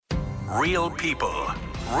Real people,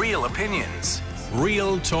 real opinions.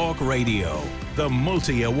 Real Talk Radio. The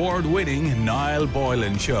multi-award winning Niall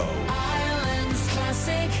Boylan Show. Ireland's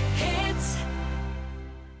classic hits.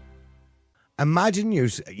 Imagine you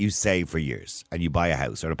save for years and you buy a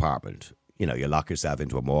house or an apartment. You know, you lock yourself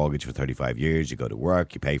into a mortgage for 35 years, you go to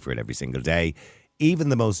work, you pay for it every single day. Even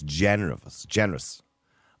the most generous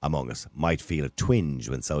among us might feel a twinge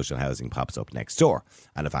when social housing pops up next door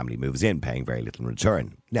and a family moves in paying very little in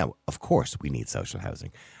return. Now, of course, we need social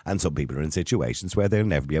housing, and some people are in situations where they'll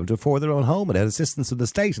never be able to afford their own home without assistance from the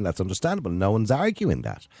state, and that's understandable. No one's arguing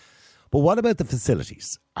that. But what about the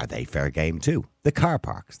facilities? Are they fair game too? The car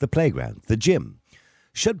parks, the playground, the gym.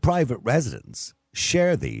 Should private residents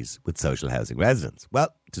share these with social housing residents? Well,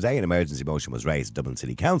 today an emergency motion was raised at Dublin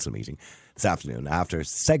City Council meeting this afternoon after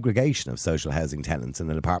segregation of social housing tenants in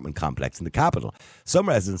an apartment complex in the capital. Some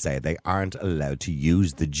residents say they aren't allowed to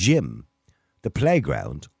use the gym, the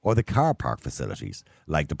playground or the car park facilities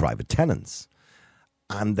like the private tenants.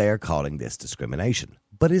 And they're calling this discrimination.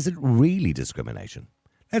 But is it really discrimination?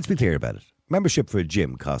 Let's be clear about it. Membership for a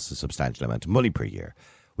gym costs a substantial amount of money per year,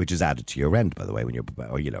 which is added to your rent, by the way, when you're,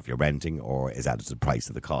 or, you know, if you're renting, or is added to the price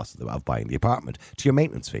of the cost of buying the apartment, to your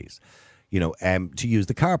maintenance fees. You know, to use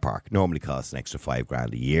the car park normally costs an extra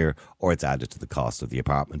 $5,000 a year, or it's added to the cost of the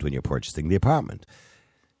apartment when you're purchasing the apartment.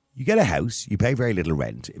 You get a house, you pay very little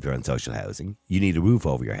rent if you're on social housing. You need a roof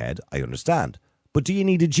over your head, I understand. But do you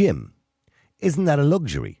need a gym? Isn't that a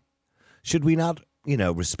luxury? Should we not, you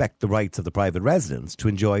know, respect the rights of the private residents to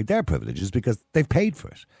enjoy their privileges because they've paid for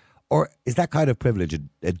it? Or is that kind of privilege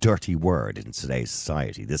a dirty word in today's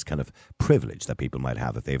society, this kind of privilege that people might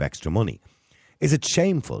have if they have extra money? Is it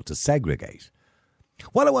shameful to segregate?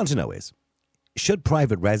 What I want to know is, should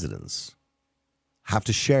private residents have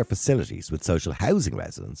to share facilities with social housing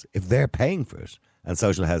residents if they're paying for it and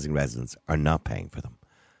social housing residents are not paying for them?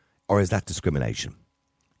 Or is that discrimination?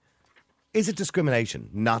 Is it discrimination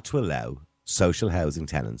not to allow social housing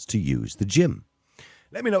tenants to use the gym?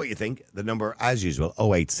 Let me know what you think. The number, as usual,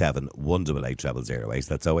 087 188 0008.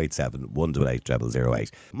 That's 087 188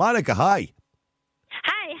 0008. Monica, hi.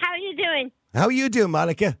 Hi, how are you doing? How are you doing,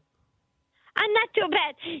 Monica? I'm not too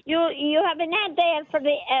bad. You have an ad there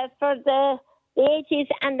for the 80s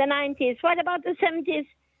and the 90s. What about the 70s?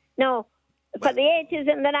 No, for the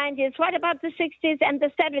 80s and the 90s. What about the 60s and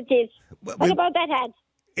the 70s? What about that ad?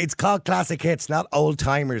 It's called Classic Hits, not Old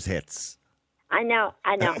Timers Hits. I know.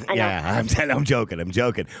 Yeah, I'm joking.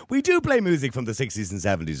 We do play music from the 60s and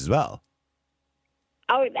 70s as well.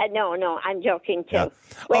 Oh, no, I'm joking too. Yeah.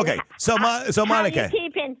 Well, okay, so Monica, how are you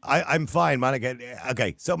keeping? I'm fine, Monica.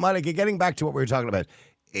 Okay, so Monica, getting back to what we were talking about,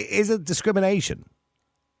 is it discrimination?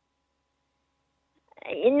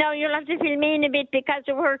 No, you'll have to fill me in a bit because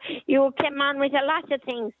you came on with a lot of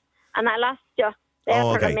things and I lost you there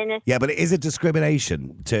for a minute. Yeah, but is it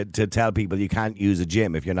discrimination to tell people you can't use a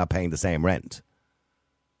gym if you're not paying the same rent?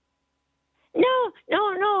 No.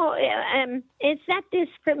 It's not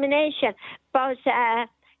discrimination, but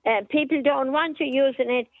people don't want you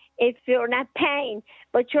using it if you're not paying.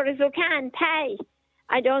 But sure, if you can't pay,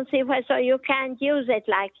 I don't see why so you can't use it.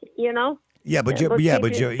 Like, you know. Yeah, people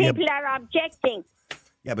are objecting.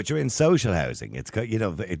 Yeah, but you're in social housing. It's, you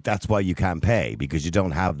know, that's why you can't pay, because you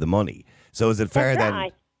don't have the money. So is it fair then?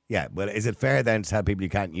 Right. Yeah, but is it fair then to tell people you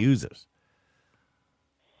can't use it?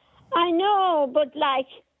 I know, but like,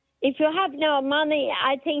 if you have no money,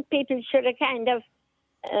 I think people should have kind of,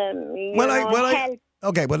 help.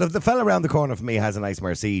 Okay, well, if the fella around the corner from me has a nice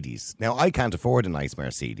Mercedes, now I can't afford a nice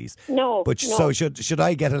Mercedes. No. So should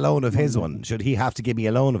I get a loan of his one? Should he have to give me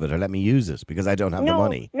a loan of it or let me use it because I don't have the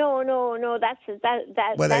money? No. Is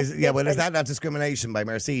that not discrimination by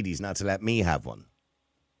Mercedes not to let me have one?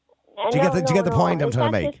 Do you get the point I'm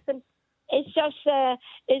trying to make? It's just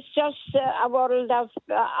a world of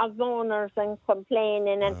moaners and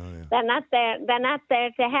complaining, and they're not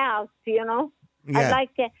there to help. You know, Yeah.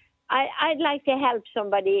 I'd like to help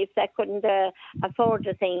somebody if they couldn't afford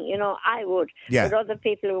the thing. You know, I would. Yeah. But other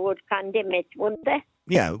people would condemn it, wouldn't they?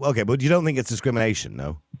 Yeah. Okay, but you don't think it's discrimination,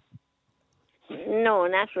 no? No,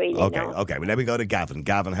 not really. Okay. No. Okay. Well, let me go to Gavin.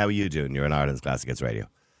 Gavin, how are you doing? You're in Ireland's Classic Hits Radio.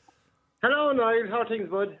 Hello, Niall. How are things,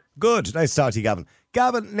 bud? Good. Nice to talk to you, Gavin.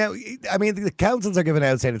 Gavin, now, I mean, the councils are giving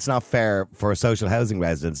out saying it's not fair for social housing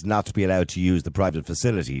residents not to be allowed to use the private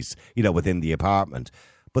facilities, you know, within the apartment.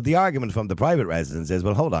 But the argument from the private residents is,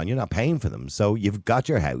 well, hold on, you're not paying for them. So you've got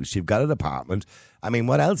your house, you've got an apartment. I mean,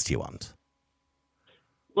 what else do you want?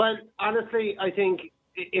 Well, honestly, I think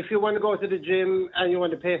if you want to go to the gym and you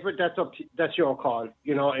want to pay for it, that's your call,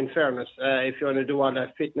 you know, in fairness, if you want to do all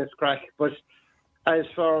that fitness crack. But as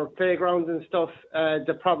for playgrounds and stuff,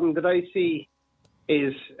 the problem that I see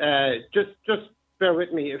is just bear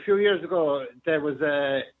with me. A few years ago, there was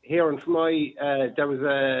here in Fermoy, there was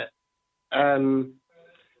a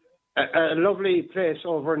lovely place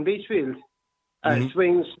over in Beachfield.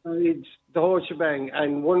 Swings, slides, the whole shebang,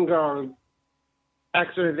 and one girl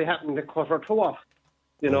accidentally happened to cut her toe off,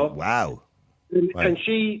 you know. Oh, wow. And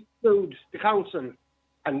she sued the council,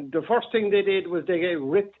 and the first thing they did was they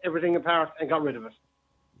ripped everything apart and got rid of it.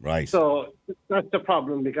 Right. So that's the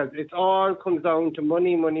problem, because it all comes down to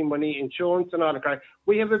money, insurance and all that crap.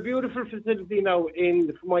 We have a beautiful facility now in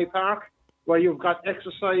the Fermoy Park where you've got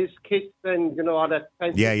exercise kits and, you know, all that.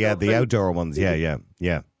 Yeah, the outdoor ones. Yeah.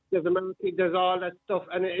 There's a market, there's all that stuff,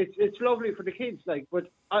 and it's lovely for the kids. Like, but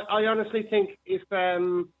I honestly think if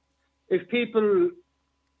people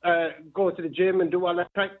go to the gym and do all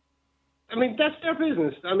that crap, I mean, that's their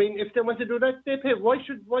business. I mean, if they want to do that, they pay. Why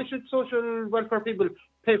should social welfare people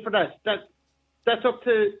pay for that? That's up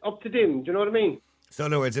to them. Do you know what I mean? So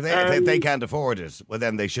in other words, if they can't afford it, well,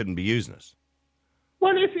 then they shouldn't be using it.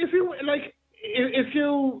 Well, if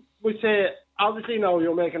you would say, obviously now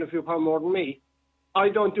you're making a few pounds more than me. I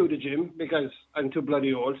don't do the gym because I'm too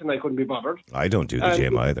bloody old and I couldn't be bothered. I don't do the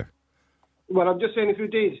gym either. Well, I'm just saying, if you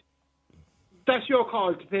did, that's your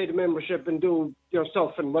call to pay the membership and do your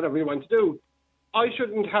stuff and whatever you want to do. I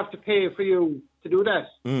shouldn't have to pay for you to do that.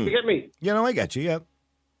 You get me? You know, I get you, yeah.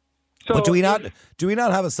 So But do we not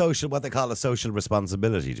have what they call a social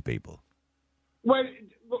responsibility to people? Well,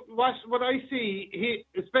 what I see,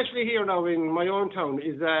 especially here now in my own town,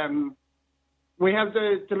 is we have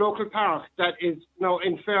the local park that is now,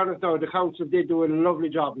 in fairness now, the council did do a lovely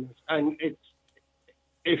job in it, and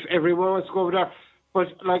if everyone wants to go over there. But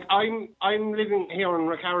like I'm living here in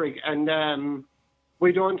Racarrig, and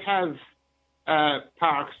we don't have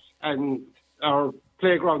parks and our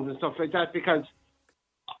playgrounds and stuff like that, because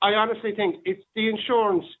I honestly think the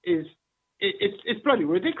insurance is it's bloody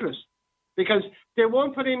ridiculous, because they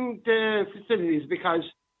won't put in the facilities, because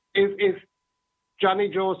if Johnny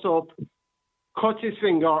Joe Soap cuts his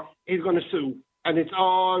finger, he's going to sue, and it's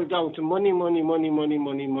all down to money, bloody money.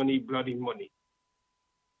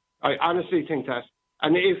 I honestly think that.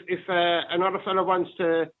 And if another fellow wants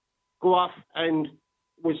to go off and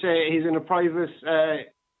we say he's in a private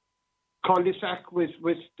cul-de-sac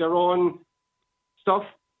with their own stuff,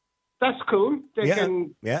 that's cool. They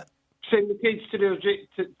can send the kids to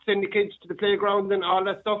the playground and all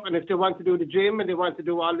that stuff. And if they want to do the gym and they want to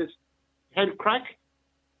do all this health crack,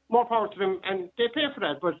 more power to them, and they pay for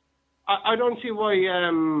that. But I don't see why.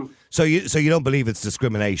 So you don't believe it's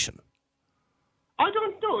discrimination? I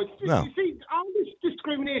don't know. No. You see, all this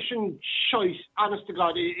discrimination choice, honest to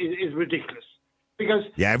God, is ridiculous. Because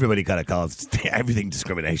everybody kind of calls everything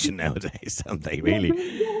discrimination nowadays, don't they?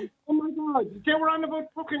 Really? Oh my God! They were on about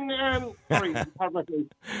fucking. Sorry, pardon me.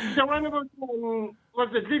 They were on about was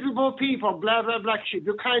it little Bo Peep or blah blah black sheep?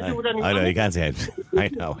 You can't do it anymore. I know you can't say it. I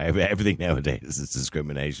know everything nowadays is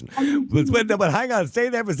discrimination. But hang on, stay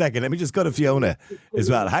there for a second. Let me just go to Fiona as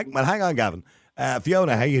well. Hang on, Gavin.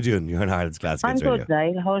 Fiona, how you doing? You're in Ireland's Classic Hits Radio. I'm good,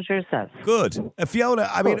 Niall. How's yourself? Good. Fiona,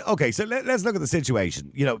 I mean, okay, so let's look at the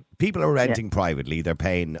situation. You know, people are renting privately. They're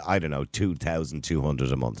paying, I don't know,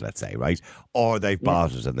 $2,200 a month, let's say, right? Or they've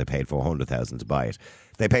bought it and they paid $400,000 to buy it.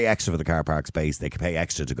 They pay extra for the car park space. They can pay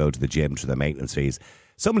extra to go to the gym, to the maintenance fees.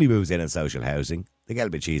 Somebody moves in social housing. They get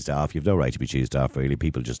a bit cheesed off. You've no right to be cheesed off, really.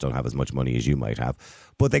 People just don't have as much money as you might have.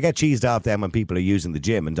 But they get cheesed off then when people are using the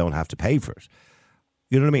gym and don't have to pay for it.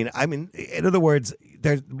 You know what I mean? I mean, in other words,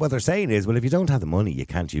 what they're saying is, well, if you don't have the money, you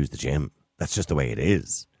can't use the gym. That's just the way it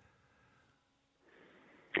is.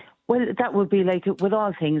 Well, that would be like with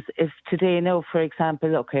all things. If today, now, for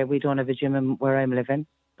example, okay, we don't have a gym where I'm living,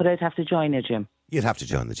 but I'd have to join a gym. You'd have to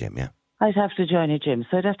join the gym, yeah. I'd have to join a gym,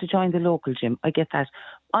 so I'd have to join the local gym. I get that.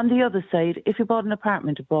 On the other side, if you bought an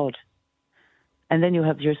apartment abroad and then you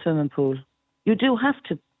have your swimming pool, you do have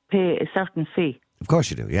to pay a certain fee. Of course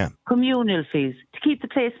you do, yeah. Communal fees to keep the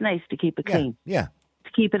place nice, to keep it clean. Yeah.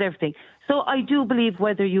 To keep it everything. So I do believe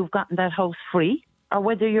whether you've gotten that house free or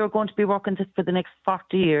whether you're going to be working for the next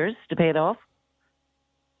 40 years to pay it off,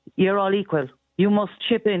 you're all equal. You must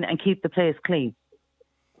chip in and keep the place clean.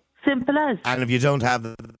 Simple as. And if you don't have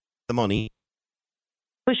the money...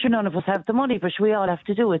 But sure, none of us have the money, but sure, we all have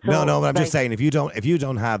to do it. So, no, but I'm just saying, if you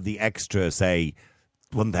don't have the extra, say,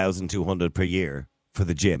 $1,200 per year for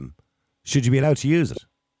the gym, should you be allowed to use it?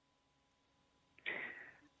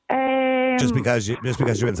 Just because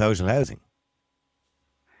you're in social housing,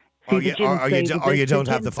 or you don't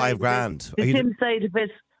have the $5,000. The gym side of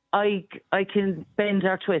it, I can bend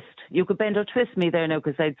or twist. You could bend or twist me there now,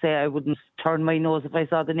 because I'd say I wouldn't turn my nose if I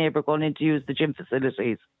saw the neighbour going in to use the gym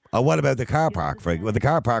facilities. Oh, what about the car park? Well, the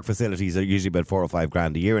car park facilities are usually about 4 or 5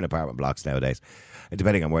 grand a year in apartment blocks nowadays,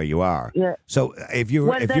 depending on where you are. Yeah. So if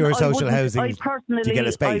you're social housing, you get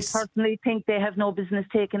a space. I personally think they have no business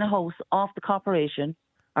taking a house off the corporation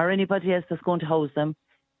or anybody else that's going to house them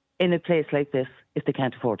in a place like this if they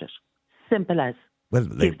can't afford it. Simple as.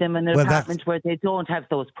 Give them an apartment where they don't have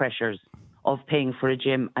those pressures of paying for a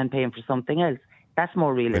gym and paying for something else. That's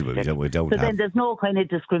more realistic. Then there's no kind of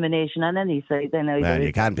discrimination on any side. Then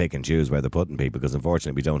you can't pick and choose where they're putting people because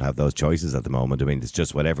unfortunately we don't have those choices at the moment. I mean, it's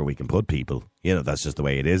just whatever we can put people. That's just the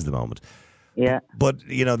way it is at the moment. Yeah. But,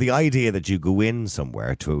 the idea that you go in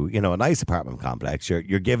somewhere to, a nice apartment complex, you're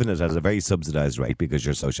given it at a very subsidised rate because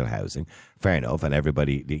you're social housing. Fair enough. And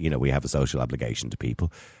everybody, we have a social obligation to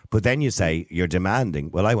people. But then you say you're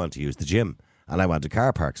demanding, well, I want to use the gym and I want a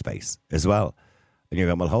car park space as well. And you're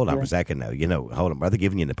going, well, hold on for a second now. Hold on. Are they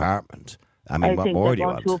giving you an apartment? I mean, what more do you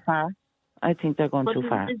want? Too far. I think they're going too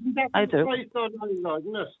far. I do.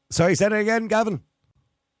 Sorry, say that again, Gavin.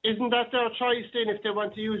 Isn't that their choice then if they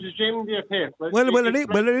want to use a gym, they pay? Well,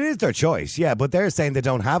 it is their choice, yeah. But they're saying they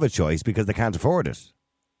don't have a choice because they can't afford it.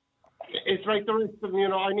 It's like the rest of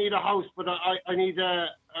them, I need a house, but I need a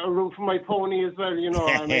room for my pony as well,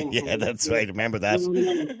 I mean, yeah, that's right. Remember that.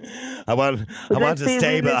 I want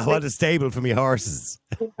a stable for my horses.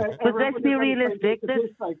 But let's be realistic.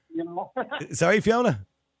 Sorry, Fiona?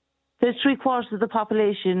 There's 3/4 of the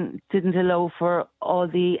population didn't allow for all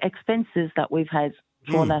the expenses that we've had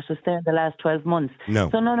thrown at us there in the last 12 months. No.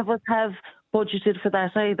 So none of us have budgeted for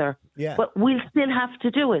that either. Yeah. But we'll still have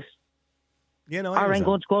to do it. Or I'm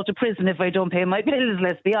going to go to prison if I don't pay my bills,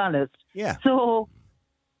 let's be honest. Yeah. So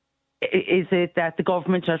is it that the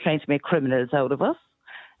government are trying to make criminals out of us?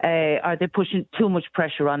 Are they pushing too much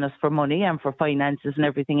pressure on us for money and for finances and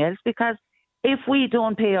everything else? Because if we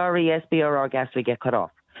don't pay our ESB or our gas, we get cut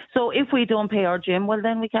off. So if we don't pay our gym, well,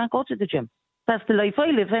 then we can't go to the gym. That's the life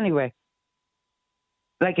I live anyway.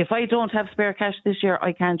 Like, if I don't have spare cash this year,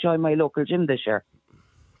 I can't join my local gym this year.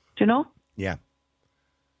 Do you know? Yeah.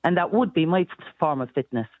 And that would be my form of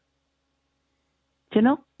fitness. Do you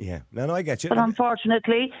know? Yeah. No, I get you. But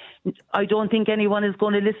unfortunately, I don't think anyone is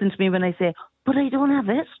going to listen to me when I say, but I don't have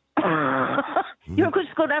it. You're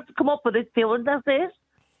just going to have to come up with it, Theo, and that's it.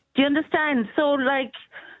 Do you understand? So,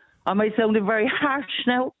 I might sound very harsh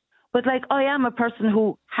now, but, I am a person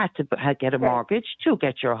who had to get a mortgage to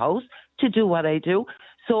get your house, to do what I do.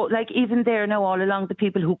 So, even there now, all along, the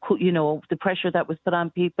people who could, the pressure that was put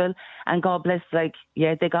on people, and God bless, they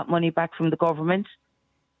got money back from the government.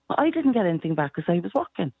 I didn't get anything back because I was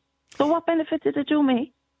working. So what benefit did it do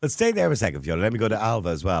me? Let's stay there for a second, Fiona. Let me go to Alva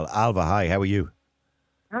as well. Alva, hi, how are you?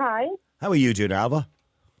 Hi. How are you doing, Alva?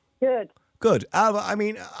 Good. Good. Alva,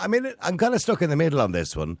 I'm kind of stuck in the middle on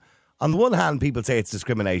this one. On the one hand, people say it's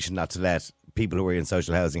discrimination not to let people who are in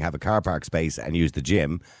social housing have a car park space and use the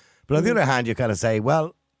gym. But on the other hand, you kind of say,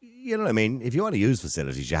 well, you know what I mean? If you want to use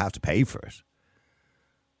facilities, you have to pay for it.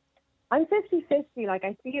 I'm 50-50.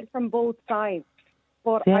 I see it from both sides.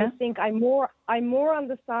 But I think I'm more on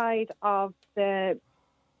the side of the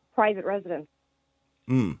private residents.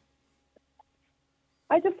 I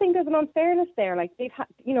just think there's an unfairness there.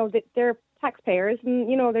 They're taxpayers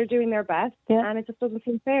and, they're doing their best. Yeah. And it just doesn't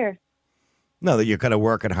seem fair. No, that you're kind of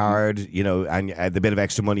working hard, and the bit of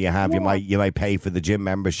extra money you have, you might pay for the gym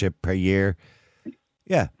membership per year.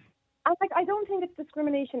 Yeah. I don't think it's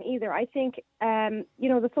discrimination either. I think,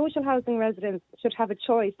 the social housing residents should have a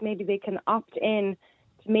choice. Maybe they can opt in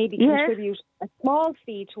to maybe contribute a small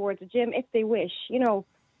fee towards a gym if they wish.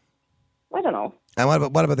 I don't know. And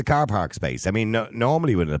what about the car park space? I mean,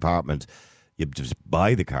 normally with an apartment, you just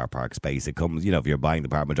buy the car park space. It comes, if you're buying the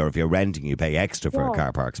apartment or if you're renting, you pay extra for a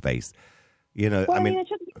car park space. Well, it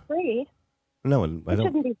shouldn't be free. No, it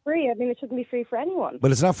shouldn't be free. I mean, it shouldn't be free for anyone.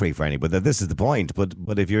 Well, it's not free for anyone. This is the point.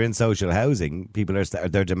 But if you're in social housing, people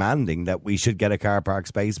they're demanding that we should get a car park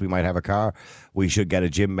space. We might have a car. We should get a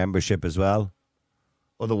gym membership as well.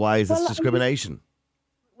 Otherwise, it's discrimination.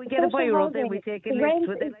 We get a buy-road, then we take a lift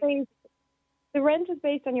with it. The rent is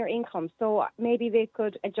based on your income, so maybe they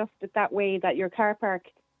could adjust it that way that your car park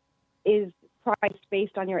is priced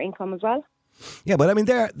based on your income as well. Yeah, but I mean,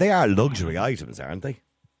 they are luxury items, aren't they?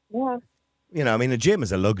 Yeah. A gym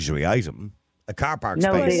is a luxury item. A car park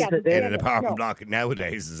space in an apartment block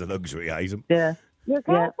nowadays is a luxury item. Yeah. Your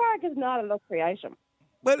car park is not a luxury item.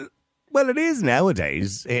 Well, it is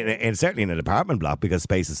nowadays, and certainly in an apartment block because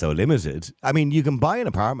space is so limited. I mean, you can buy an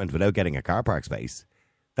apartment without getting a car park space.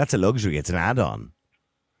 That's a luxury. It's an add-on.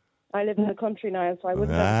 I live in the country now, so I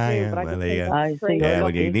wouldn't have a clue. But I can say that's pretty well,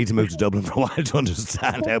 lucky. you need to move to Dublin for a while to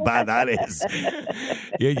understand how bad that is.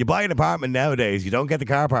 You buy an apartment nowadays, you don't get the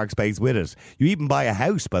car park space with it. You even buy a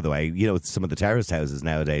house, by the way. You know, some of the terraced houses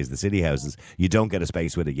nowadays, the city houses, you don't get a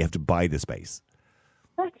space with it. You have to buy the space.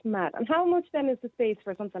 That's mad. And how much then is the space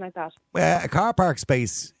for something like that? Well, a car park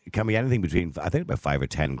space can be anything between, I think, about 5 or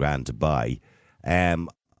 10 grand to buy.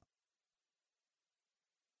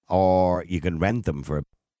 Or you can rent them for a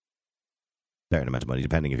certain amount of money,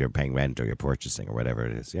 depending if you're paying rent or you're purchasing or whatever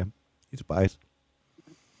it is. Yeah, you just buy it.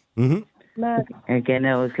 Mad. Again,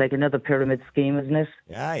 now it's like another pyramid scheme, isn't it?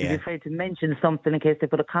 Yeah. You're afraid to mention something in case they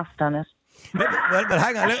put a cost on it. Well, but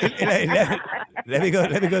hang on. Let me go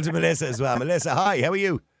to Melissa as well. Melissa, hi. How are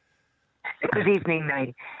you? Good evening,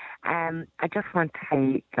 Niall. I just want to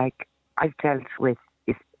say, like, I've dealt with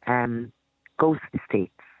ghost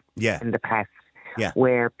estates in the past,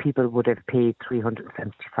 where people would have paid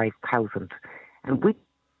 $375,000, and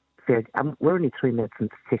we're only 3 minutes from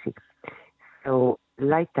the city, so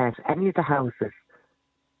like that, any of the houses,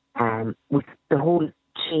 with the whole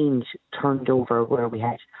change turned over where we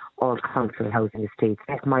had all council housing estates,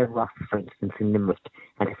 like my Ross, for instance, in Limerick,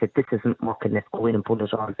 and I said, this isn't working, let's go in and pull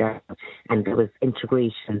it all down, and there was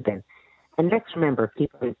integration then. And let's remember,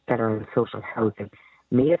 people that are in social housing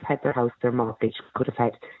may have had their house, their mortgage, could have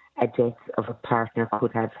had a death of a partner,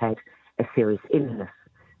 could have had a serious illness.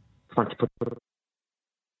 I want to put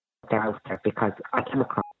that out there because I came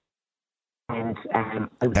across. And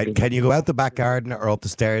can you go out the back garden or up the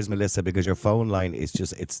stairs, Melissa? Because your phone line is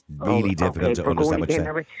just—it's really difficult to understand what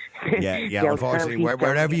you're saying. Yeah. Unfortunately,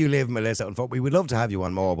 wherever you live, Melissa, we would love to have you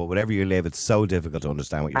on more, but wherever you live, it's so difficult to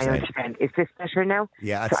understand what you're saying. I understand. Is this better now?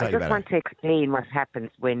 Yeah, that's slightly better. I just want to explain what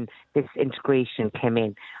happens when this integration came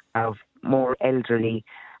in of more elderly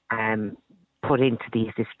put into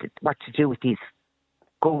these, what to do with these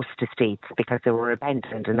ghost estates, because they were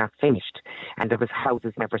abandoned and not finished, and there was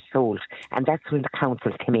houses never sold, and that's when the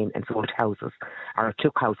council came in and sold houses, or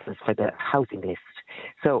took houses for the housing list.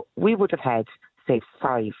 So we would have had, say,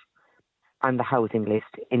 5 on the housing list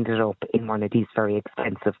ended up in one of these very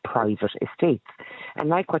expensive private estates. And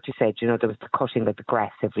like what you said, there was the cutting of the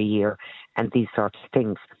grass every year and these sorts of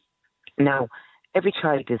things. Now, every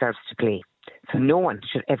child deserves to play, so no one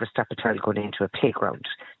should ever stop a child going into a playground.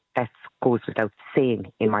 That goes without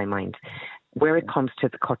saying in my mind. Where it comes to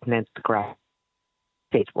the cutting out the grass,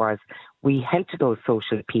 it was we helped those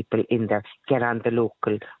social people in there get on the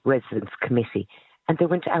local residents committee, and they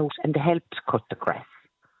went out and they helped cut the grass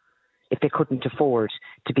if they couldn't afford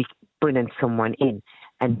to be bringing someone in.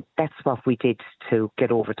 And that's what we did to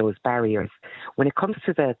get over those barriers. When it comes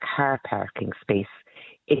to the car parking space,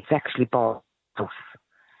 it's actually bought house.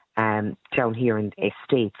 Down here in the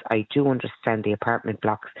estates, I do understand the apartment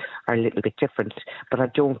blocks are a little bit different, but I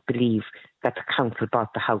don't believe that the council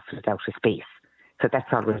bought the house without a space. So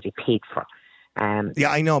that's already paid for.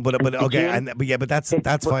 Yeah, I know, but okay, but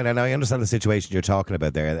that's fine. And I understand the situation you're talking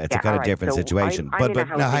about there. It's a kind of different situation. I'm but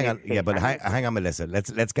now hang on, hang on, Melissa.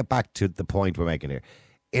 Let's get back to the point we're making here.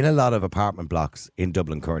 In a lot of apartment blocks in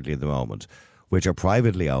Dublin currently at the moment, which are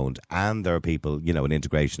privately owned, and there are people, an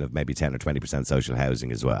integration of maybe 10 or 20% social housing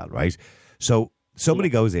as well, right? So somebody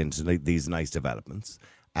goes into these nice developments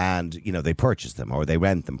and, they purchase them or they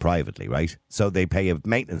rent them privately, right? So they pay a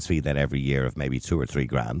maintenance fee then every year of maybe 2 or 3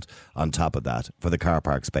 grand on top of that for the car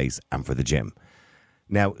park space and for the gym.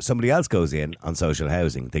 Now, somebody else goes in on social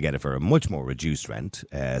housing. They get it for a much more reduced rent,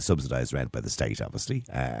 subsidised rent by the state, obviously,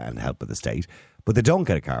 and help by the state. But they don't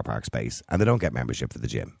get a car park space and they don't get membership for the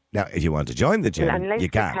gym. Now, if you want to join the gym, you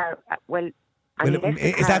can.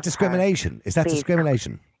 Is that discrimination? Is that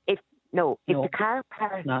discrimination? If the car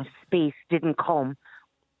park space didn't come...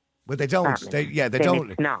 But they don't. They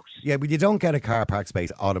don't. It's not. Yeah, but you don't get a car park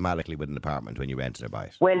space automatically with an apartment when you rent it or buy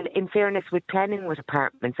it. Well, in fairness, with planning with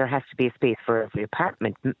apartments, there has to be a space for every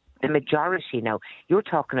apartment. The majority now, you're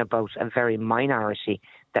talking about a very minority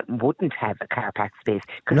that wouldn't have a car park space.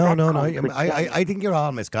 No. I think you're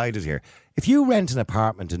all misguided here. If you rent an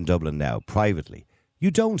apartment in Dublin now privately,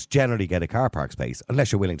 you don't generally get a car park space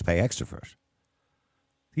unless you're willing to pay extra for it.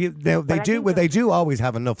 They do always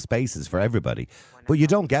have enough spaces for everybody, but you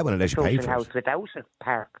don't get one unless you pay for it. House without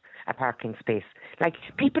a parking space. Like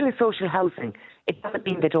people in social housing, it doesn't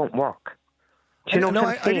mean they don't work. I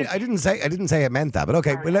didn't say it meant that, but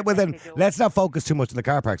okay. Well, then let's not focus too much on the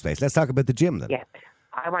car park space. Let's talk about the gym then. Yeah,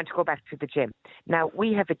 I want to go back to the gym. Now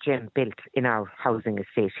we have a gym built in our housing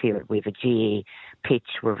estate here. We have a GA pitch.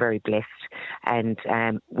 We're very blessed, and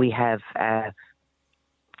we have a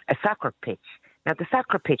soccer pitch. Now, the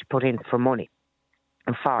soccer pitch put in for money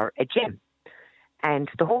for a gym. And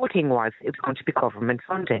the whole thing was it was going to be government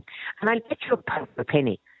funded. And I'll bet you a pound a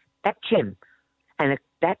penny, that gym and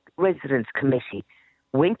that residents committee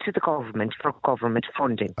went to the government for government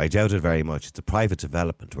funding. I doubt it very much. It's a private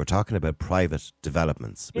development. We're talking about private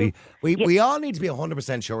developments. We all need to be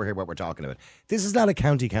 100% sure here what we're talking about. This is not a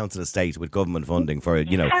county council estate with government funding for,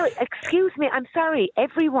 Sorry, excuse me, I'm sorry.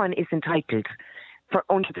 Everyone is entitled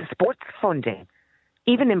under the sports funding.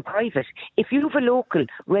 Even in private, if you have a local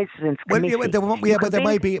residents committee, you can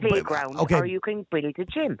build a playground or you can build a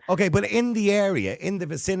gym. Okay, but in the area, in the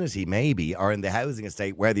vicinity maybe, or in the housing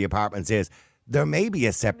estate where the apartments is, there may be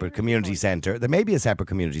a separate community centre. There may be a separate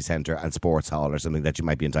community centre and sports hall or something that you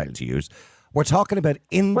might be entitled to use. We're talking about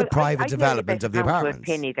the private development of the apartments.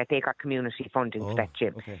 I penny that they got community funding for that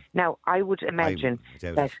gym. Okay. Now, I would imagine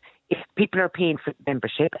that if people are paying for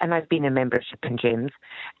membership, and I've been in membership in gyms,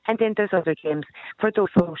 and then there's other gyms for those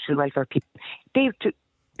social welfare people,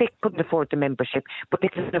 they couldn't afford the membership, but they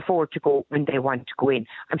can afford to go when they want to go in.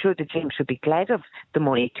 I'm sure the gym should be glad of the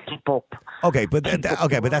money to keep up. Okay, but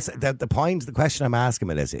that's the point. The question I'm asking,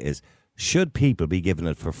 Melissa, is should people be given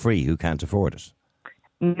it for free who can't afford it?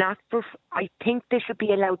 Not for. I think they should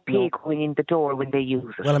be allowed pay going in the door when they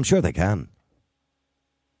use it. Well, I'm sure they can.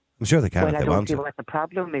 I'm sure they can if they want to. I don't see what the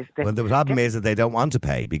problem is. Well, the problem is that they don't want to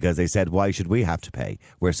pay because they said, why should we have to pay?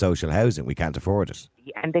 We're social housing. We can't afford it.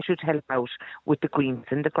 And they should help out with the greens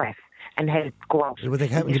and the grass and help go out or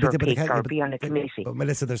be on a committee. But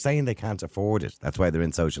Melissa, they're saying they can't afford it. That's why they're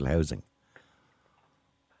in social housing.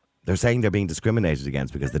 They're saying they're being discriminated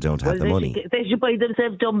against because they don't have the money. They should buy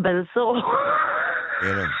themselves dumbbells, so...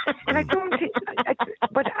 And I don't think,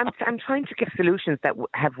 but I'm trying to give solutions that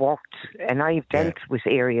have worked, and I've dealt with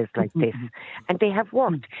areas like this, and they have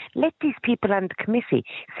worked. Let these people on the committee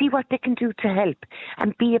see what they can do to help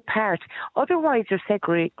and be a part. Otherwise, you're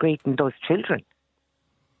segregating those children,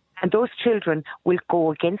 and those children will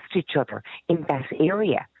go against each other in that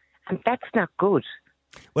area, and that's not good.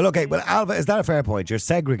 Well, okay, well, Alva, is that a fair point? You're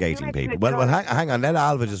segregating people. Well, hang on. Let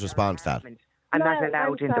Alva just respond to that. I'm not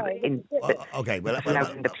allowed in the playground. Okay,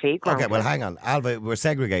 well, hang on. Alva, we're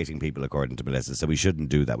segregating people according to Melissa, so we shouldn't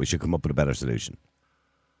do that. We should come up with a better solution.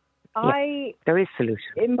 There is solution.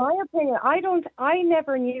 In my opinion, I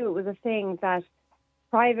never knew it was a thing that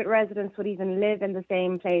private residents would even live in the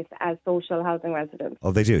same place as social housing residents.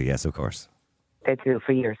 Oh, they do, yes, of course. They do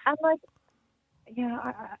for years. I'm like,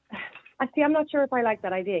 I see, I'm not sure if I like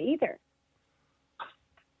that idea either.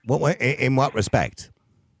 In what respect?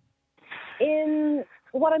 In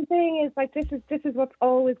what I'm saying is, like, this is what's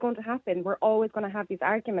always going to happen. We're always going to have these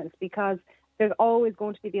arguments because there's always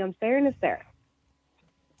going to be the unfairness there.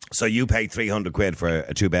 So you pay 300 quid for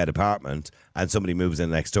a 2-bed apartment and somebody moves in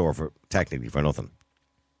next door for nothing.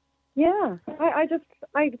 Yeah, I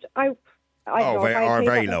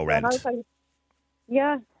very low rent.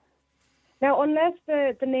 Yeah. Now, unless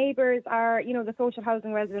the neighbours are, the social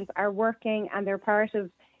housing residents are working and they're part of,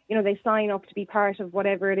 they sign up to be part of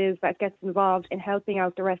whatever it is that gets involved in helping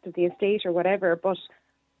out the rest of the estate or whatever. But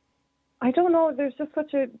I don't know. There's just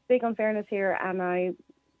such a big unfairness here, and I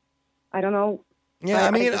don't know. Yeah,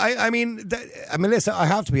 I mean, Melissa, I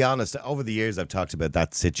have to be honest. Over the years, I've talked about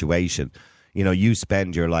that situation. You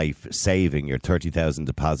spend your life saving your 30,000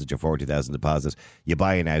 deposit, your 40,000 deposit. You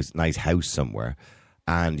buy a nice house somewhere.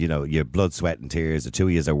 And, your blood, sweat and tears, the 2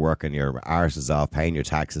 years are working, your arse is off, paying your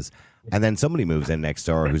taxes. And then somebody moves in next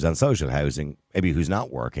door who's on social housing, maybe who's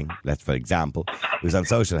not working, for example, who's on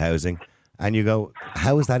social housing. And you go,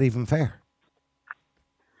 how is that even fair?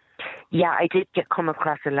 Yeah, I did come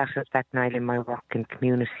across a lot of that night in my working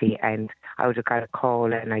community, and I would have got a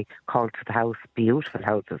call, and I called to the house, beautiful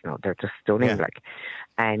houses now, they're just stunning,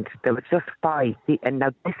 and there was just 5, and now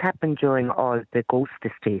this happened during all the ghost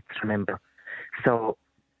estates, remember? So,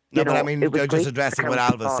 but I mean, just addressing what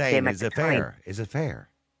Alva's saying, is it fair? Is it fair?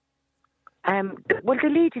 Well, the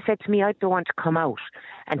lady said to me, I don't want to come out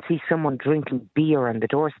and see someone drinking beer on the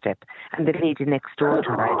doorstep. And the lady next door to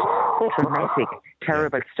her had traumatic,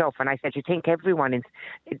 terrible stuff. And I said, you think everyone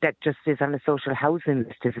that just is on a social housing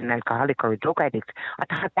list is an alcoholic or a drug addict? I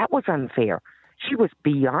thought that was unfair. She was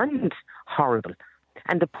beyond horrible.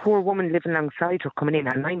 And the poor woman living alongside her coming in,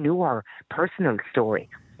 and I knew her personal story.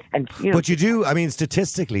 And, but you do, I mean,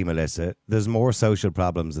 statistically, Melissa, there's more social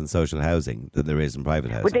problems in social housing than there is in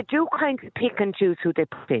private housing. Well, they do kind of pick and choose who they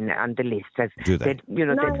put in on the list. Do they?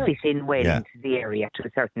 They fit in well into the area to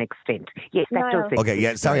a certain extent. Yes, that does exist. Okay,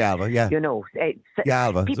 yeah, sorry, Alva, yeah.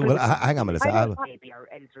 Alva. Well, hang on, Melissa. Alva. Maybe are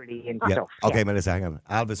elderly and stuff. Okay, Melissa, hang on.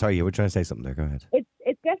 Alva, sorry, you were trying to say something there. Go ahead.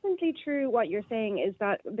 It's definitely true what you're saying is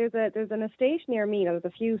that there's an estate near me. There's a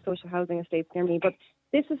few social housing estates near me, but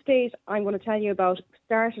this estate I'm going to tell you about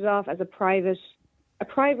started off as a private a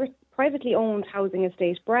privately owned housing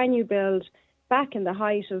estate, brand new build, back in the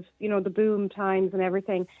height of, the boom times and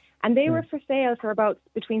everything. And they were for sale for about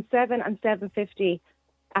between $7,000 and $750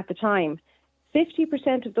 at the time.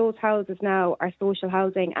 50% of those houses now are social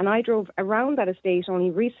housing. And I drove around that estate only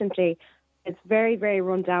recently. It's very, very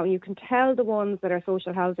run down. You can tell the ones that are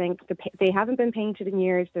social housing, they haven't been painted in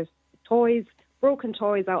years. There's broken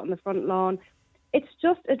toys out on the front lawn. It's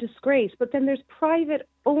just a disgrace. But then there's private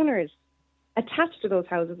owners attached to those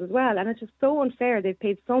houses as well. And it's just so unfair. They've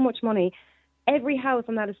paid so much money. Every house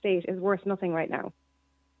on that estate is worth nothing right now.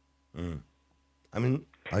 I mean,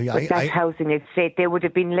 that housing estate, they would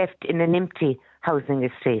have been left in an empty housing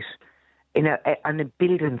estate on a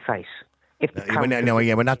building site.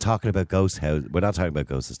 We're not talking about ghost house. We're not talking about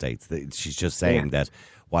ghost estates. She's just saying that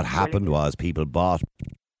what happened was people bought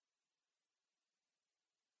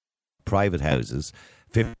private houses,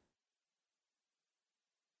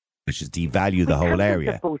 which is devalue the whole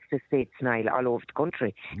area. Ghost estates, Niall, all over the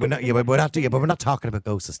country. We're not talking about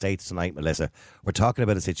ghost estates tonight, Melissa. We're talking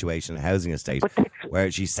about a situation, a housing estate, where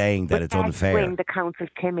she's saying that it's unfair. When the council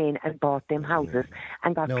came in and bought them houses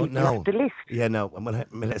and got people off the list. Yeah, no,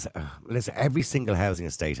 Melissa, every single housing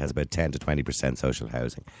estate has about 10 to 20% social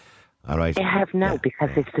housing. All right. They have now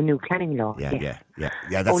because it's the new planning law. Yeah.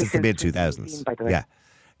 That's since the mid 2000s. By the way.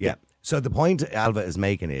 Yeah. So the point Alva is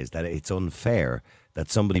making is that it's unfair that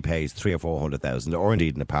somebody pays $300,000 or $400,000, or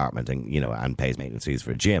indeed an apartment, and pays maintenance fees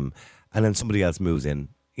for a gym, and then somebody else moves in,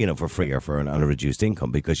 for free or on a reduced income,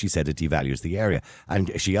 because she said it devalues the area.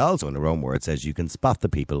 And she also, in her own words, says you can spot the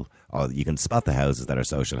people, or you can spot the houses that are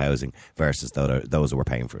social housing versus those who are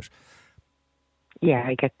paying for it. Yeah,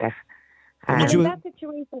 I get that. And in that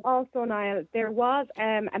situation also, Niall, there was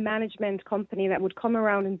a management company that would come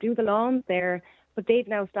around and do the lawns there, but they've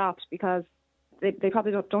now stopped because they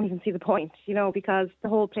probably don't even see the point, because the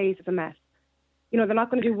whole place is a mess. They're not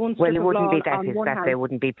going to do one strip of lawn on one house. Well, it wouldn't be that they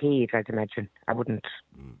wouldn't be paid, I'd imagine. I wouldn't.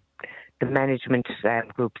 The management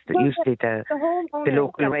groups, usually the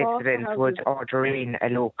local residents would order in a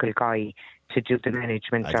local guy to do the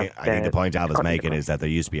management. I think the point Alva's making is that there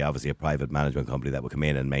used to be obviously a private management company that would come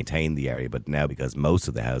in and maintain the area, but now because most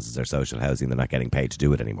of the houses are social housing, they're not getting paid to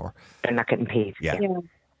do it anymore. They're not getting paid. Yeah.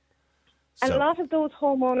 And a lot of those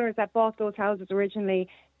homeowners that bought those houses originally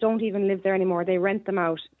don't even live there anymore. They rent them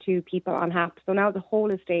out to people on HAP. So now the whole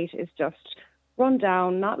estate is just run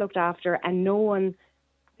down, not looked after, and none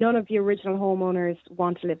of the original homeowners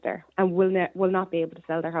want to live there and will not be able to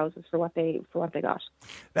sell their houses for what they got.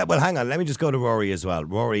 Well, hang on. Let me just go to Rory as well.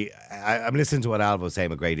 Rory, I'm listening to what Alva was saying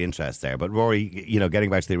with great interest there. But Rory, getting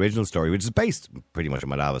back to the original story, which is based pretty much on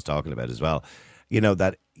what Alva was talking about as well,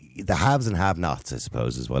 that the haves and have-nots, I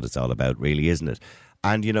suppose, is what it's all about, really, isn't it?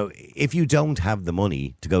 And, if you don't have the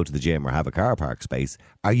money to go to the gym or have a car park space,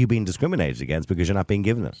 are you being discriminated against because you're not being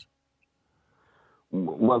given it?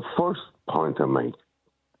 Well, first point I make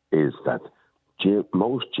is that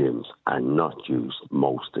most gyms are not used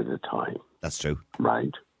most of the time. That's true.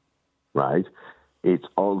 Right. It's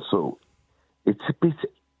a bit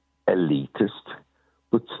elitist,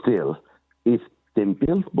 but still, if they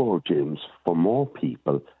built more gyms for more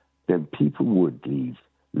people, then people would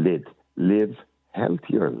live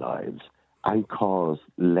healthier lives and cause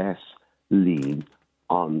less lean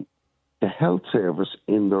on the health service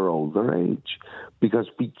in their older age. Because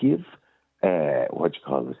we give,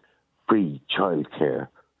 free childcare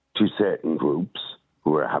to certain groups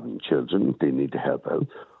who are having children, they need to help out.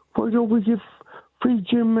 Why don't we give free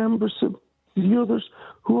gym membership to the others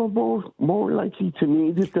who are more likely to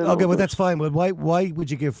need it than others? Well, that's fine. But why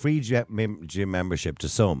would you give free gym membership to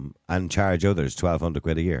some and charge others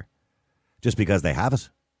 £1,200 a year? Just because they have it?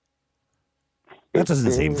 That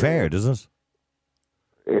doesn't seem fair, does it?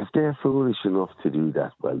 If they're foolish enough to do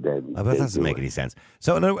that, well then... But that doesn't make any sense.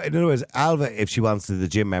 So in other words, Alva, if she wants to the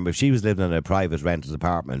gym member, if she was living in a private rented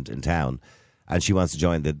apartment in town and she wants to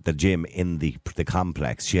join the gym in the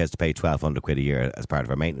complex, she has to pay £1,200 a year as part of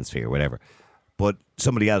her maintenance fee or whatever. But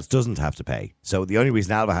somebody else doesn't have to pay. So the only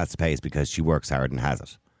reason Alva has to pay is because she works hard and has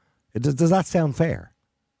it. Does that sound fair?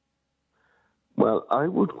 Well, I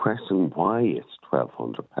would question why it's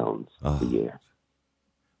 £1,200 a year.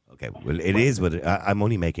 Okay, well, it is, but I'm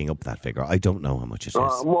only making up that figure. I don't know how much it is.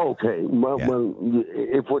 Well,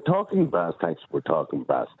 if we're talking brass tacks, we're talking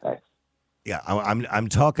brass tacks. Yeah, I'm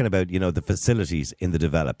talking about, the facilities in the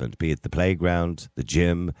development, be it the playground, the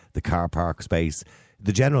gym, the car park space,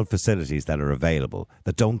 the general facilities that are available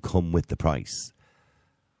that don't come with the price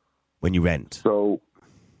when you rent. So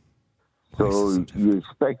you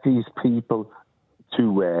expect these people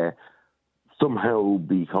to somehow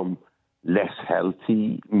become less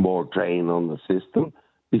healthy, more drain on the system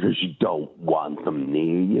because you don't want them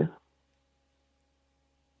near you.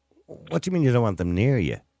 What do you mean you don't want them near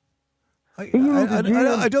you?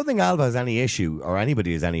 I don't think Alva has any issue, or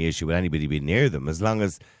anybody has any issue with anybody being near them, as long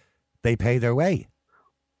as they pay their way.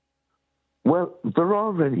 Well, they're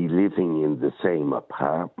already living in the same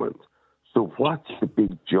apartment. So what's the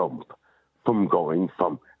big jump from going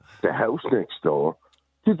from the house next door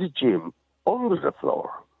to the gym under the floor?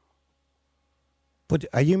 But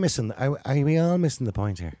are you missing? Are we all missing the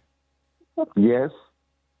point here? Yes.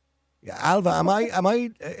 Alva, am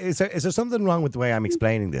I? Is there something wrong with the way I'm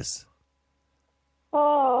explaining this?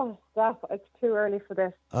 Oh, Steph, it's too early for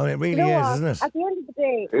this. Oh, it really You know is, what? isn't it? At the end of the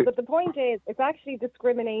day, but the point is, it's actually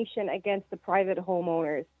discrimination against the private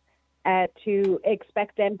homeowners to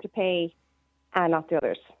expect them to pay and not the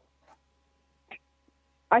others.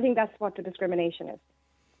 I think that's what the discrimination is.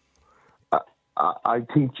 I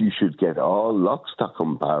think you should get all lock, stock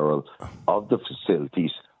and barrel of the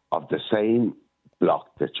facilities of the same block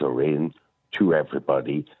that you're in to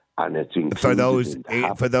everybody, and it's for those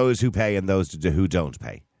who pay and those who don't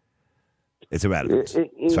pay. It's irrelevant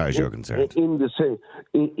as far as you're concerned. In the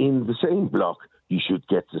same block, you should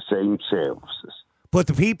get the same services. But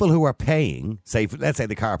the people who are paying, let's say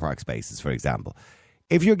the car park spaces, for example,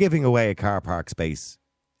 if you're giving away a car park space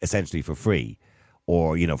essentially for free,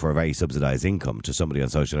 or, for a very subsidised income to somebody on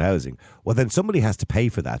social housing, well, then somebody has to pay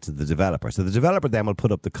for that to the developer. So the developer then will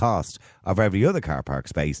put up the cost of every other car park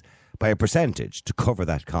space by a percentage to cover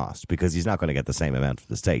that cost, because he's not going to get the same amount from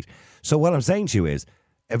the state. So what I'm saying to you is,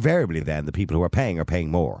 invariably then, the people who are paying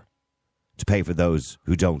more to pay for those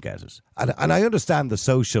who don't get it. And I understand the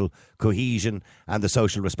social cohesion and the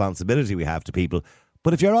social responsibility we have to people,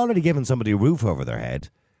 but if you're already giving somebody a roof over their head,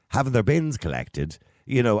 having their bins collected,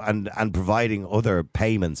 and providing other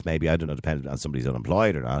payments, maybe, I don't know, depending on somebody's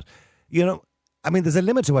unemployed or not, there's a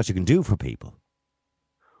limit to what you can do for people.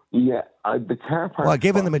 Yeah, the car park... Well,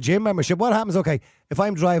 giving them a gym membership, what happens, okay, if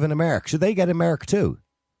I'm driving a Merc, should they get a Merc too?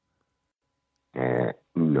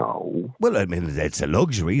 No. Well, it's a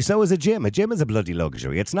luxury, so is a gym. A gym is a bloody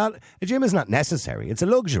luxury. A gym is not necessary, it's a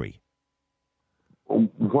luxury.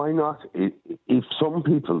 Why not? If some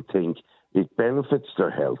people think it benefits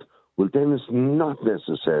their health, well, then it's not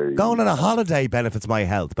necessary. Going on a holiday benefits my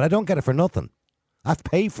health, but I don't get it for nothing. I have to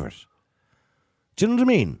pay for it. Do you know what I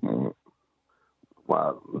mean?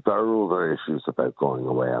 Well, there are other issues about going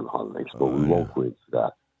away on holidays, but we won't go into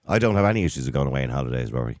that. I don't have any issues with going away on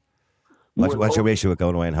holidays, Rory. What's your issue with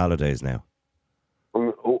going away on holidays now?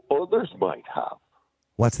 Others might have.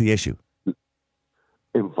 What's the issue?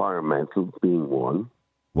 Environmental being one.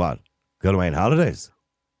 What? Going away on holidays?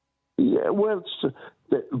 Yeah, well,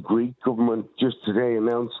 the Greek government just today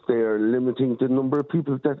announced they are limiting the number of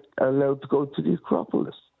people that are allowed to go to the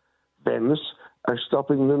Acropolis. Venice are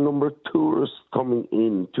stopping the number of tourists coming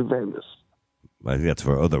into Venice. I think that's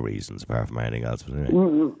for other reasons, apart from anything else. But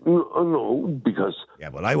anyway. No, because... Yeah,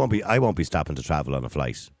 well, I won't be stopping to travel on a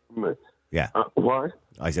flight. Yeah. Why?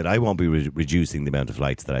 I said I won't be reducing the amount of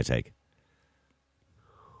flights that I take.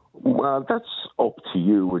 Well, that's up to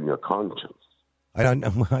you and your conscience.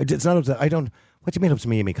 It's not up to... What do you mean up to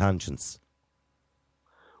me and my conscience?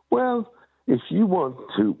 Well, if you want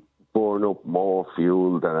to burn up more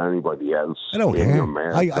fuel than anybody else I don't in care. your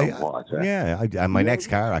Merc, and my next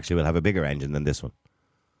car actually will have a bigger engine than this one.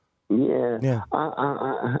 Yeah.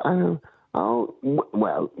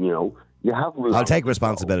 Well, you have... I'll take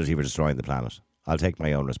responsibility for destroying the planet. I'll take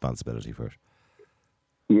my own responsibility for it.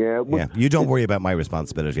 Yeah. You don't worry about my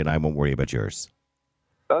responsibility and I won't worry about yours.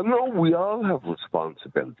 No, we all have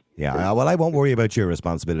responsibility. Yeah, well, I won't worry about your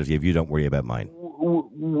responsibility if you don't worry about mine.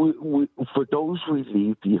 For those we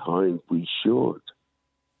leave behind, we should.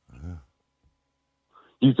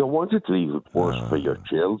 You don't want to leave it worse for your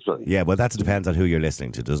children. Yeah, well, that depends on who you're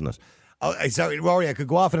listening to, doesn't it? Oh, sorry, Rory, I could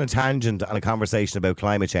go off on a tangent on a conversation about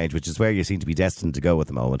climate change, which is where you seem to be destined to go at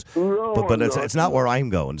the moment. But it's not where I'm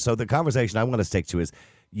going. So the conversation I want to stick to is,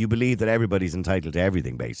 you believe that everybody's entitled to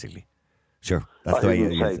everything, basically. Sure, that's the way you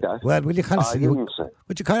say that. Well, you kind of I didn't say.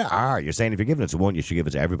 But you kind of are. You're saying if you're giving it to one, you should give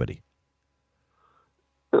it to everybody.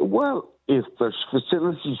 Well, if there's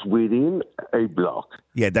facilities within a block,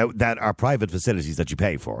 that are private facilities that you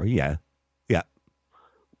pay for. Yeah.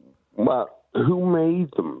 Well, who made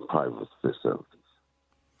them private facilities?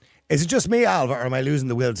 Is it just me, Alva, or am I losing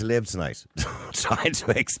the will to live tonight? Trying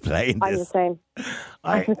to explain this.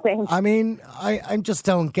 I'm the same. I mean, I just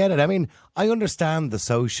don't get it. I mean, I understand the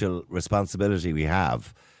social responsibility we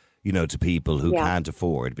have, to people who can't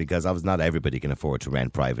afford, because obviously not everybody can afford to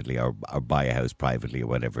rent privately or buy a house privately or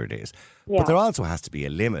whatever it is. Yeah. But there also has to be a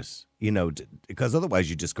limit, because otherwise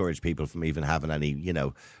you discourage people from even having any,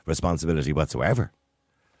 responsibility whatsoever.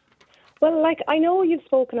 Well, like, I know you've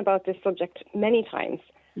spoken about this subject many times.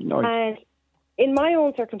 No. And in my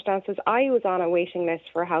own circumstances, I was on a waiting list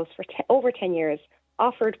for a house for over 10 years.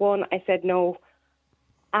 Offered one, I said no.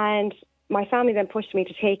 And my family then pushed me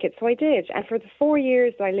to take it, so I did. And for the 4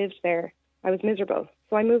 years that I lived there, I was miserable.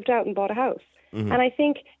 So I moved out and bought a house. Mm-hmm. And I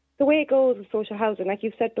think the way it goes with social housing, like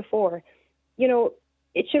you've said before, you know,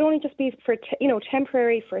 it should only just be for,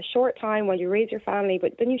 temporary, for a short time while you raise your family,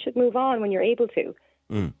 but then you should move on when you're able to.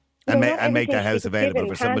 Mm. And make that house available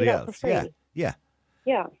for somebody else. Yeah.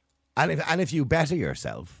 And if you better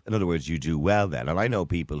yourself, in other words, you do well then. And I know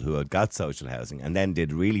people who had got social housing and then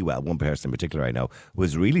did really well. One person in particular I know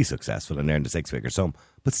was really successful and earned a 6-figure sum,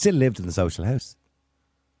 but still lived in the social house.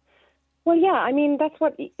 Well, yeah, I mean, that's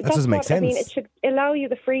what doesn't make sense. I mean, it should allow you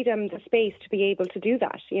the freedom, the space to be able to do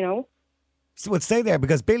that, you know? So stay there,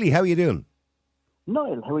 because Billy, how are you doing?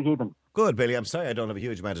 Niall, how are you keeping? Good, Billy. I'm sorry I don't have a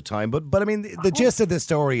huge amount of time, but I mean, the gist of this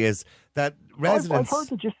story is that residents... I've heard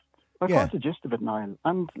the gist of it, Niall.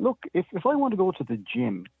 And look, if I want to go to the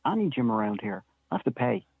gym, any gym around here, I have to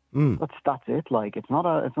pay. That's it. Like, it's not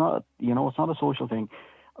a social thing.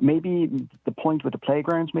 Maybe the point with the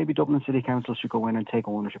playgrounds, maybe Dublin City Council should go in and take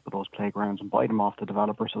ownership of those playgrounds and buy them off the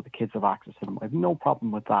developer so the kids have access to them. I have no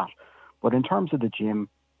problem with that. But in terms of the gym,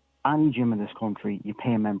 any gym in this country, you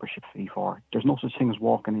pay a membership fee for. There's no such thing as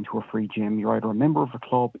walking into a free gym. You're either a member of the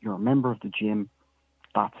club, you're a member of the gym.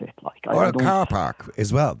 That's it. Or a car park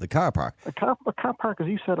as well, the car park. A car park, as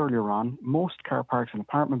you said earlier on, most car parks in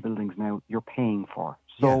apartment buildings now, you're paying for.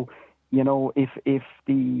 So... Yeah. You know, if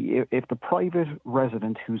the private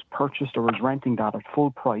resident who's purchased or is renting that at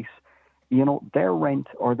full price, you know, their rent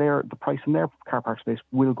or the price in their car park space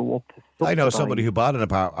will go up to... I know somebody who bought an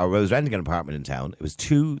apartment or was renting an apartment in town. It was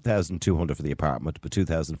 $2,200 for the apartment, but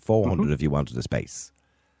 $2,400 if you wanted a space.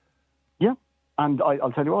 Yeah. And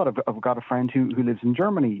I'll tell you what, I've got a friend who lives in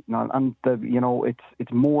Germany now, and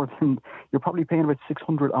it's more than, you're probably paying about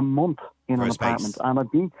 $600 a month in an apartment. And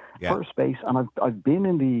I've been for a space, and I've been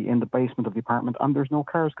in the basement of the apartment, and there's no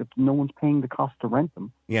cars because no one's paying the cost to rent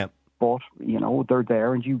them. Yeah. But they're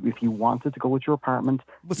there, and if you wanted to go with your apartment.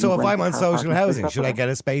 But so if I'm on social housing, should I get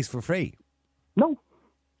a space for free? No.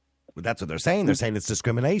 But that's what they're saying. They're saying it's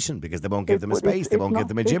discrimination because they won't give them a space. They won't give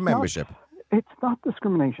them a gym membership. It's not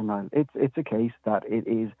discrimination, Niall. It's a case that it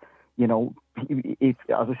is, if,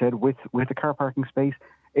 as I said, with a car parking space,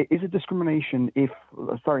 is it discrimination if,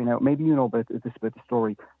 maybe you know about the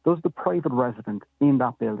story, does the private resident in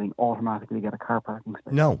that building automatically get a car parking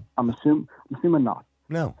space? No. I'm assuming not.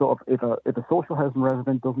 No. So if a social housing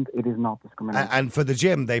resident doesn't, it is not discrimination. And for the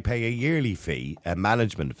gym, they pay a yearly fee, a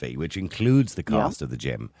management fee, which includes the cost of the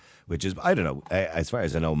gym, which is, I don't know, as far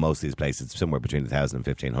as I know, most of these places, it's somewhere between $1,000 and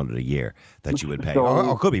 $1,500 a year that you would pay.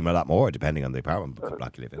 Or could be a lot more, depending on the apartment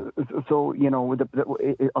block you live in. So,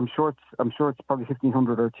 I'm sure it's probably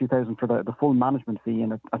 $1,500 or $2,000 for the full management fee,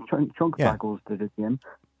 and a chunk of that goes to the gym.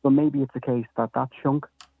 So maybe it's a case that chunk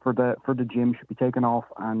for the gym should be taken off,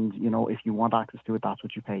 and if you want access to it, that's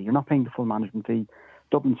what you pay. You're not paying the full management fee.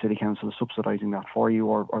 Dublin City Council is subsidising that for you,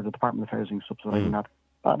 or the Department of Housing is subsidising that.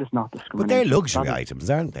 That is not discrimination. But they're luxury items,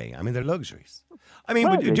 aren't they? I mean, they're luxuries. I mean,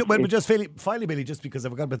 finally, Billy, just because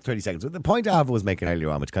I've got about 30 seconds. The point Alva was making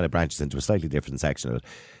earlier on, which kind of branches into a slightly different section of it,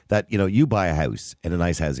 that, you buy a house in a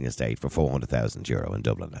nice housing estate for €400,000 in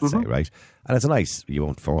Dublin, let's say, right? And it's a nice,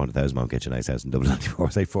 $400,000 won't get you a nice house in Dublin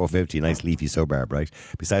anymore, say $450,000, a nice leafy suburb, right?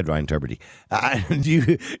 Beside Ryan Tubridy. And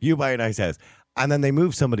you buy a nice house. And then they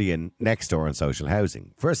move somebody in next door in social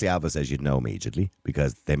housing. Firstly, Alva says you'd know immediately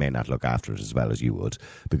because they may not look after it as well as you would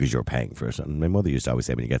because you're paying for it. And my mother used to always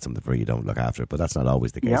say when you get something free, you don't look after it. But that's not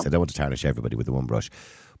always the case. Yep. I don't want to tarnish everybody with the one brush.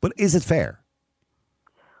 But is it fair?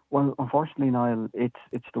 Well, unfortunately, Niall, it's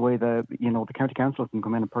the way the county council can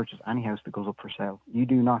come in and purchase any house that goes up for sale. You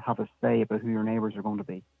do not have a say about who your neighbours are going to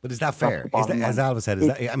be. But is that fair? As Alva said,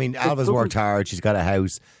 Alva's worked hard. She's got a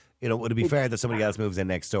house. Would it be fair that somebody else moves in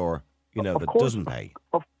next door? That doesn't pay.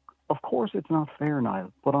 Of course, it's not fair,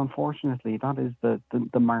 Niall. But unfortunately, that is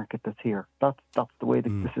the market that's here. That's the way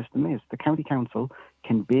the system is. The county council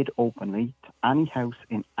can bid openly to any house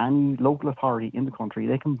in any local authority in the country.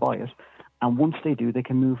 They can buy it, and once they do, they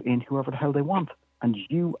can move in whoever the hell they want. And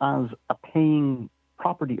you, as a paying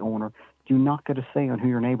property owner, do not get a say on who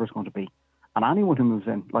your neighbour is going to be. And anyone who moves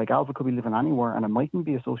in, like Alva could be living anywhere, and it mightn't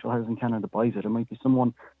be a social housing tenant that buys it. It might be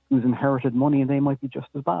someone who's inherited money, and they might be just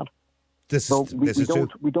as bad. We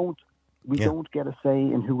don't get a say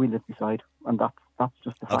in who we live beside, and that's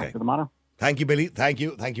just the fact of the matter. Thank you, Billy. Thank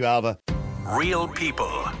you, Alva. Real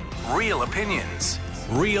people, real opinions,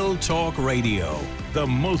 Real Talk Radio, the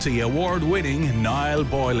multi-award-winning Niall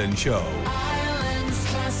Boylan Show.